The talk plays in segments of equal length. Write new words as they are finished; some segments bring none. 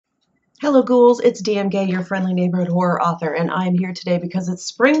Hello ghouls, it's DM Guay, your friendly neighborhood horror author, and I am here today because it's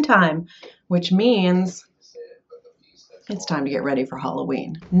springtime, which means it's time to get ready for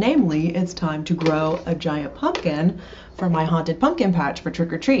Halloween. Namely, it's time to grow a giant pumpkin for my haunted pumpkin patch for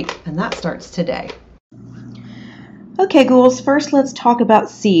trick or treat, and that starts today. Okay ghouls, first let's talk about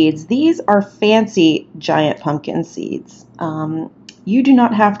seeds. These are fancy giant pumpkin seeds. You do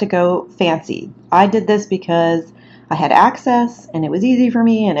not have to go fancy. I did this because I had access and it was easy for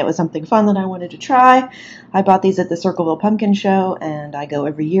me and it was something fun that I wanted to try. I bought these at the Circleville Pumpkin Show and I go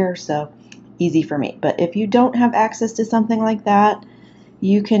every year, so easy for me. But if you don't have access to something like that,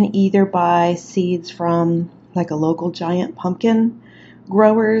 you can either buy seeds from like a local giant pumpkin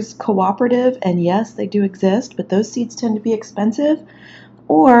growers cooperative, and yes, they do exist, but those seeds tend to be expensive.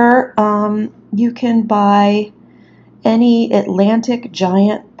 Or you can buy any Atlantic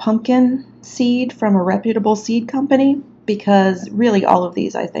giant pumpkin seed from a reputable seed company, because really all of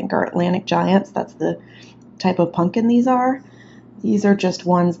these I think are Atlantic giants. That's the type of pumpkin these are. These are just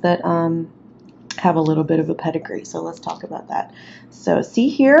ones that have a little bit of a pedigree, so let's talk about that. So see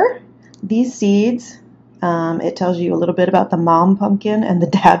here, these seeds, it tells you a little bit about the mom pumpkin and the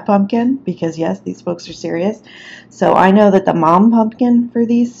dad pumpkin, because yes, these folks are serious. So I know that the mom pumpkin for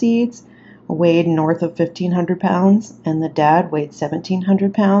these seeds weighed north of 1,500 pounds, and the dad weighed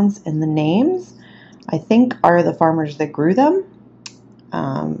 1,700 pounds, and the names, I think, are the farmers that grew them.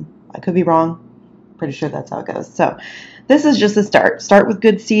 I could be wrong. Pretty sure that's how it goes. So this is just a start. Start with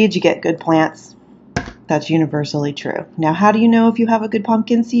good seeds, you get good plants. That's universally true. Now, how do you know if you have a good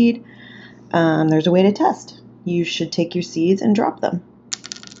pumpkin seed? There's a way to test. You should take your seeds and drop them.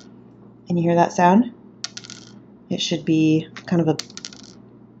 And you hear that sound? It should be kind of a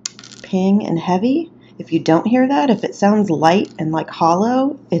ping and heavy. If you don't hear that, if it sounds light and like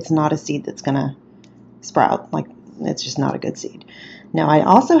hollow, it's not a seed that's gonna sprout. Like, it's just not a good seed. Now I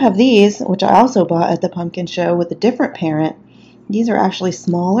also have these, which I also bought at the pumpkin show with a different parent. These are actually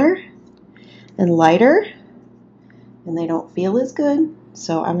smaller and lighter, and they don't feel as good.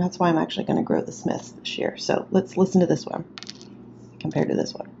 So that's why I'm actually going to grow the Smiths this year. So let's listen to this one compared to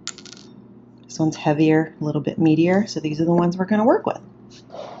this one. This one's heavier, a little bit meatier. So these are the ones we're going to work with.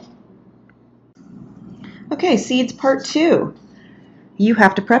 Okay, seeds part 2. You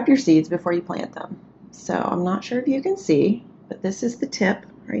have to prep your seeds before you plant them. So I'm not sure if you can see, but this is the tip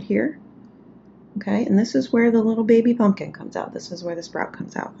right here. Okay, and this is where the little baby pumpkin comes out. This is where the sprout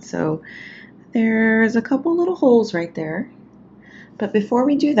comes out. So there's a couple little holes right there. But before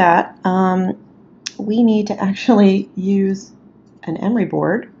we do that, we need to actually use an emery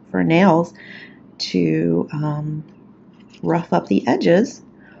board for nails to rough up the edges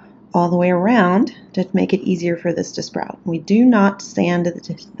all the way around to make it easier for this to sprout. We do not sand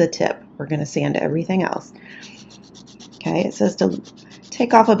the tip. We're going to sand everything else. Okay, it says to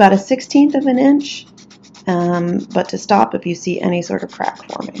take off about 1/16 of an inch, but to stop if you see any sort of crack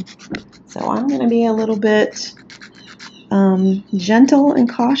forming. So I'm going to be a little bit gentle and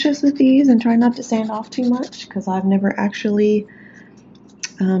cautious with these and try not to sand off too much, because I've never actually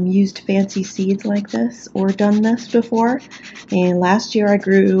used fancy seeds like this or done this before. And last year I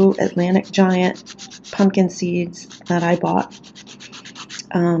grew Atlantic giant pumpkin seeds that I bought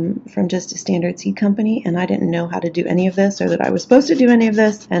from just a standard seed company, and I didn't know how to do any of this or that I was supposed to do any of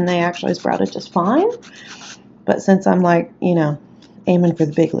this, and they actually sprouted just fine. But since I'm like, aiming for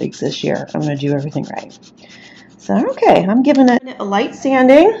the big leagues this year, I'm going to do everything right. So, okay, I'm giving it a light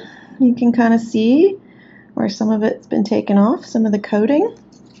sanding. You can kind of see where some of it's been taken off, some of the coating.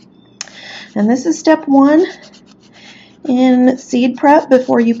 And this is step 1 in seed prep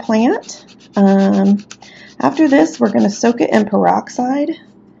before you plant. After this, we're going to soak it in peroxide,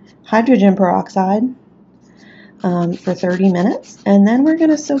 hydrogen peroxide, for 30 minutes. And then we're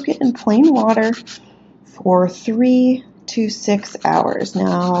going to soak it in plain water for 3 to 6 hours.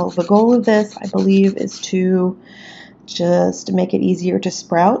 Now, the goal of this, I believe, is to just make it easier to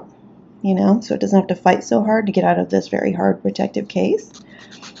sprout, so it doesn't have to fight so hard to get out of this very hard protective case.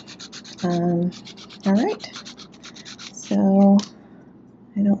 All right, so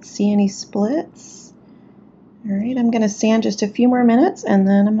I don't see any splits. All right, I'm going to sand just a few more minutes, and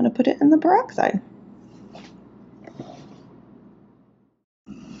then I'm going to put it in the peroxide.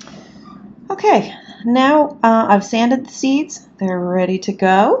 Okay, now I've sanded the seeds. They're ready to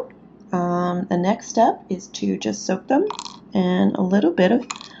go. The next step is to just soak them in a little bit of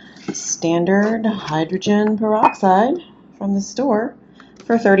standard hydrogen peroxide from the store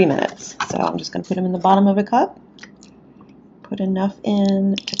for 30 minutes. So I'm just going to put them in the bottom of a cup. Put enough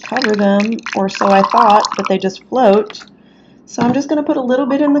in to cover them, or so I thought, but they just float. So I'm just going to put a little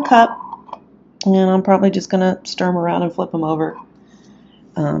bit in the cup, and I'm probably just going to stir them around and flip them over.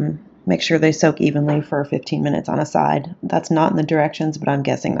 make sure they soak evenly for 15 minutes on a side. That's not in the directions, but I'm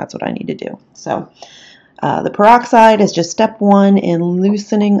guessing that's what I need to do. So the peroxide is just step one in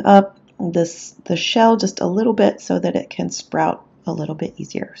loosening up the shell just a little bit so that it can sprout a little bit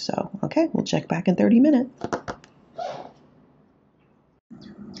easier. So, okay, we'll check back in 30 minutes.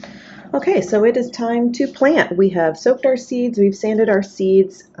 Okay, so it is time to plant. We have soaked our seeds, we've sanded our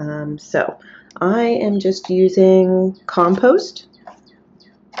seeds. So I am just using compost,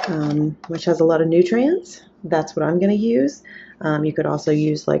 which has a lot of nutrients. That's what I'm going to use. You could also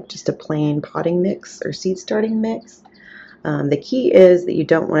use like just a plain potting mix or seed starting mix. The key is that you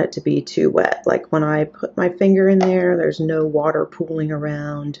don't want it to be too wet. Like when I put my finger in there, there's no water pooling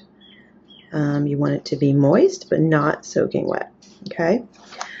around. You want it to be moist, but not soaking wet. Okay.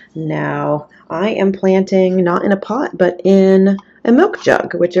 Now I am planting not in a pot, but in a milk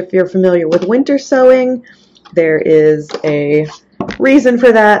jug, which if you're familiar with winter sowing, there is a reason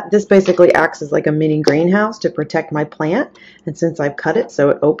for that. This basically acts as like a mini greenhouse to protect my plant. And since I've cut it so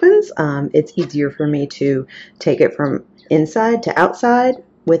it opens, it's easier for me to take it from inside to outside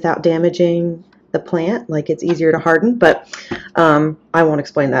without damaging the plant. Like it's easier to harden, but I won't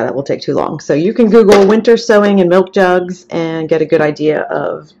explain that. It will take too long. So you can Google winter sowing and milk jugs and get a good idea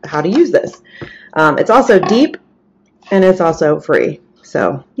of how to use this. It's also deep and it's also free.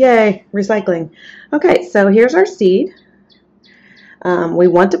 So yay, recycling. Okay, so here's our seed. We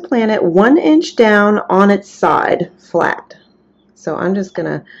want to plant it 1 inch down on its side, flat. So I'm just going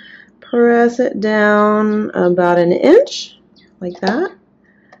to press it down about 1 inch, like that,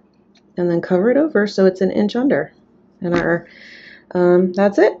 and then cover it over so it's 1 inch under. And our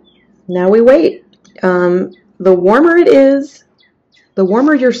that's it. Now we wait. The warmer it is, the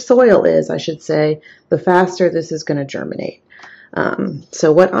warmer your soil is, I should say, the faster this is going to germinate.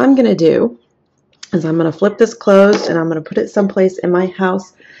 So what I'm going to do is I'm going to flip this closed and I'm going to put it someplace in my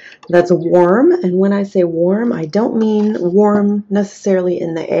house that's warm. And when I say warm, I don't mean warm necessarily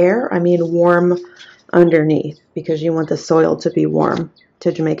in the air. I mean warm underneath, because you want the soil to be warm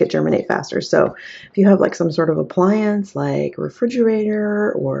to make it germinate faster. So if you have like some sort of appliance like a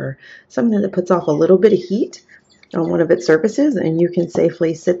refrigerator or something that puts off a little bit of heat on one of its surfaces and you can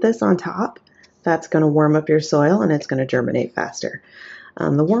safely sit this on top, that's going to warm up your soil and it's going to germinate faster.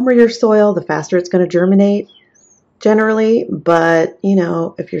 The warmer your soil, the faster it's going to germinate generally, but you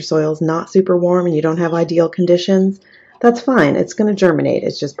know, if your soil's not super warm and you don't have ideal conditions, that's fine. It's going to germinate.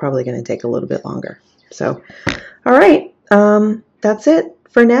 It's just probably going to take a little bit longer. So, all right, that's it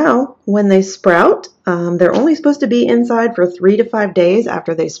for now. When they sprout, they're only supposed to be inside for 3 to 5 days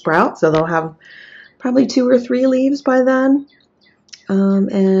after they sprout, so they'll have probably 2 or 3 leaves by then.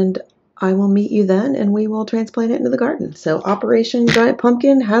 And I will meet you then and we will transplant it into the garden. So Operation Giant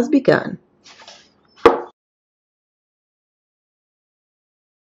Pumpkin has begun.